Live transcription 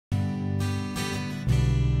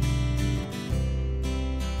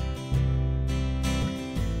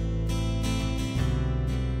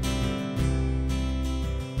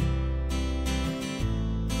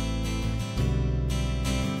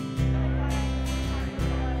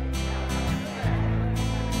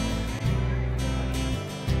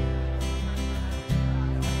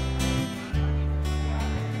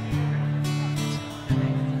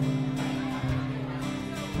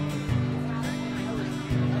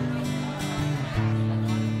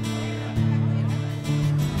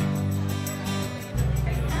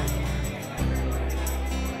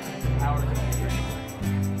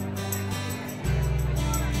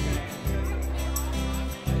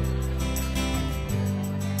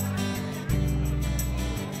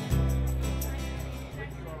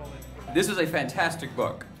This is a fantastic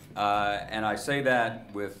book, and I say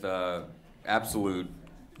that with absolute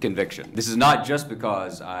conviction. This is not just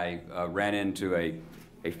because I ran into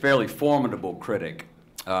a fairly formidable critic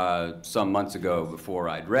some months ago before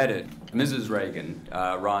I'd read it. Mrs. Reagan,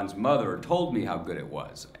 Ron's mother, told me how good it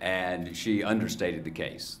was, and she understated the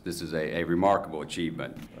case. This is a remarkable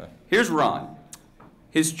achievement. Here's Ron.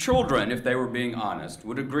 His children, if they were being honest,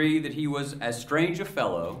 would agree that he was as strange a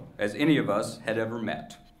fellow as any of us had ever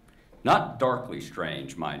met. Not darkly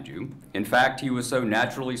strange, mind you. In fact, he was so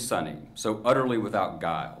naturally sunny, so utterly without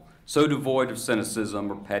guile, so devoid of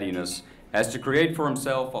cynicism or pettiness, as to create for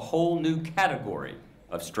himself a whole new category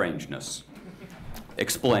of strangeness.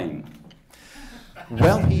 Explain.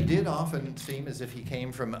 Well, he did often seem as if he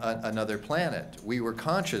came from another planet. We were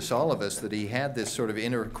conscious, all of us, that he had this sort of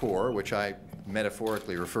inner core, which I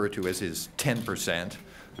metaphorically refer to as his 10%,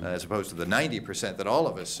 as opposed to the 90% that all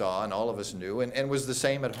of us saw and all of us knew, and was the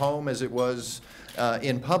same at home as it was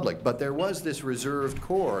in public. But there was this reserved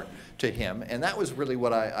core to him, and that was really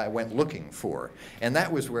what I went looking for. And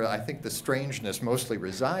that was where I think the strangeness mostly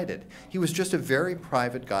resided. He was just a very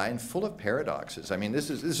private guy and full of paradoxes. I mean, this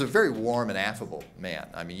is a very warm and affable man.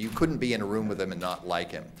 I mean, you couldn't be in a room with him and not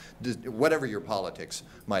like him, whatever your politics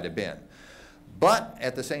might have been. But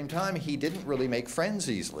at the same time, he didn't really make friends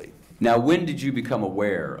easily. Now, when did you become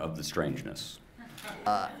aware of the strangeness?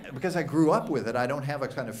 Because I grew up with it, I don't have a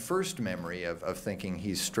kind of first memory of thinking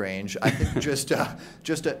he's strange. I think just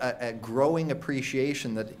a growing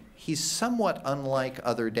appreciation that he's somewhat unlike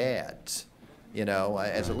other dads. You know,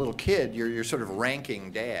 as a little kid, you're sort of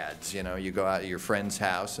ranking dads. You know, you go out to your friend's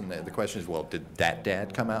house, and the question is, well, did that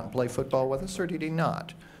dad come out and play football with us, or did he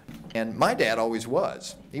not? And my dad always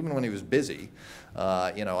was, even when he was busy.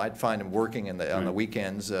 You know, I'd find him working on the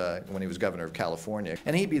weekends when he was governor of California.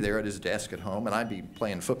 And he'd be there at his desk at home, and I'd be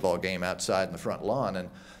playing a football game outside in the front lawn, and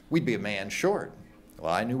we'd be a man short.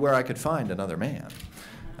 Well, I knew where I could find another man.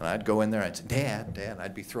 And I'd go in there, and I'd say, Dad, Dad, and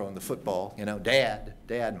I'd be throwing the football, you know, Dad,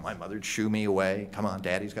 Dad, and my mother'd shoo me away. Come on,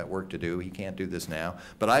 Daddy's got work to do. He can't do this now.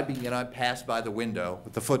 But I'd be, you know, I'd pass by the window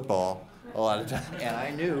with the football a lot of time, and I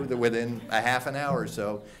knew that within a half an hour or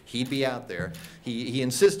so, he'd be out there. He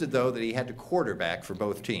insisted, though, that he had to quarterback for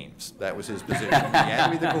both teams. That was his position. He had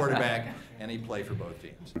to be the quarterback, and he'd play for both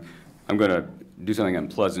teams. I'm going to do something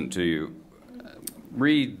unpleasant to you.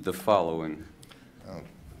 Read the following. Oh,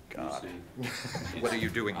 God. What are you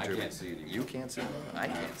doing to me? I can't see anymore. You can't see anymore? I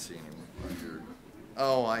can't see anymore.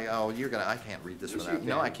 Oh, you're gonna. I can't read this without.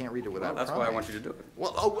 No, I can't read it without. Well, that's why I want you to do it.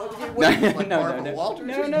 Well, okay. What, like Barbara Walters?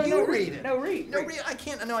 No, you read it. No, read. I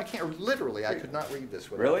can't. No, I can't. Literally, I could not read this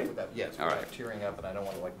without. Really? Yes. All right. Tearing up, and I don't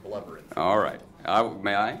want to like blubber it. All right.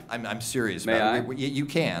 May I? I'm serious. May I? You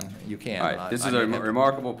can. You can. All right. This is a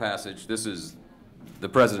remarkable passage. This is the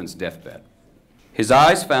president's deathbed. His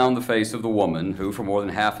eyes found the face of the woman who, for more than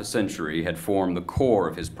half a century, had formed the core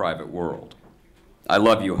of his private world. I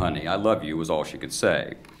love you, honey. I love you was all she could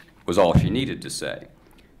say. Was all she needed to say.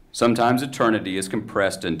 Sometimes eternity is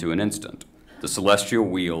compressed into an instant. The celestial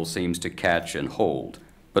wheel seems to catch and hold,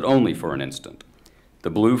 but only for an instant.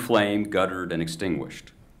 The blue flame guttered and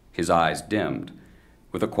extinguished. His eyes dimmed.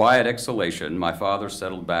 With a quiet exhalation, my father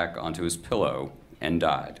settled back onto his pillow and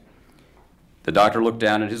died. The doctor looked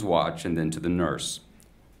down at his watch and then to the nurse.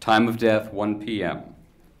 Time of death, 1 p.m.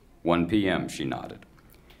 1 p.m., she nodded.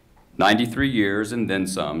 93 years and then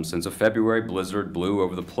some since a February blizzard blew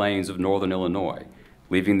over the plains of northern Illinois,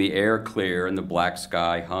 leaving the air clear and the black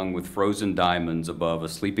sky hung with frozen diamonds above a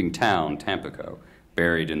sleeping town, Tampico,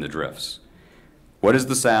 buried in the drifts. What is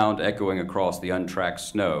the sound echoing across the untracked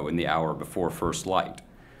snow in the hour before first light?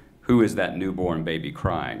 Who is that newborn baby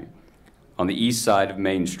crying? On the east side of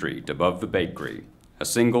Main Street, above the bakery, a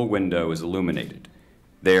single window is illuminated.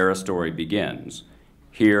 There a story begins.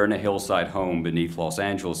 Here in a hillside home beneath Los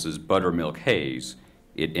Angeles' buttermilk haze,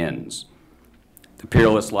 it ends. The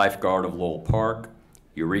peerless lifeguard of Lowell Park,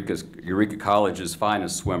 Eureka College's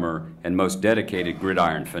finest swimmer and most dedicated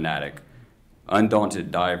gridiron fanatic,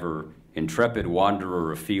 undaunted diver, intrepid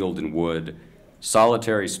wanderer of field and wood,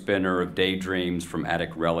 solitary spinner of daydreams from attic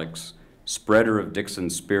relics, spreader of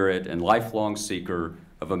Dixon's spirit and lifelong seeker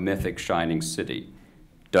of a mythic shining city.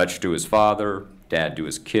 Dutch to his father, Dad to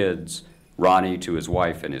his kids, Ronnie to his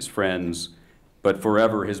wife and his friends, but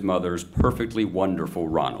forever his mother's perfectly wonderful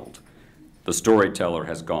Ronald. The storyteller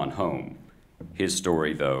has gone home. His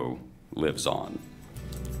story, though, lives on.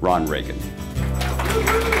 Ron Reagan.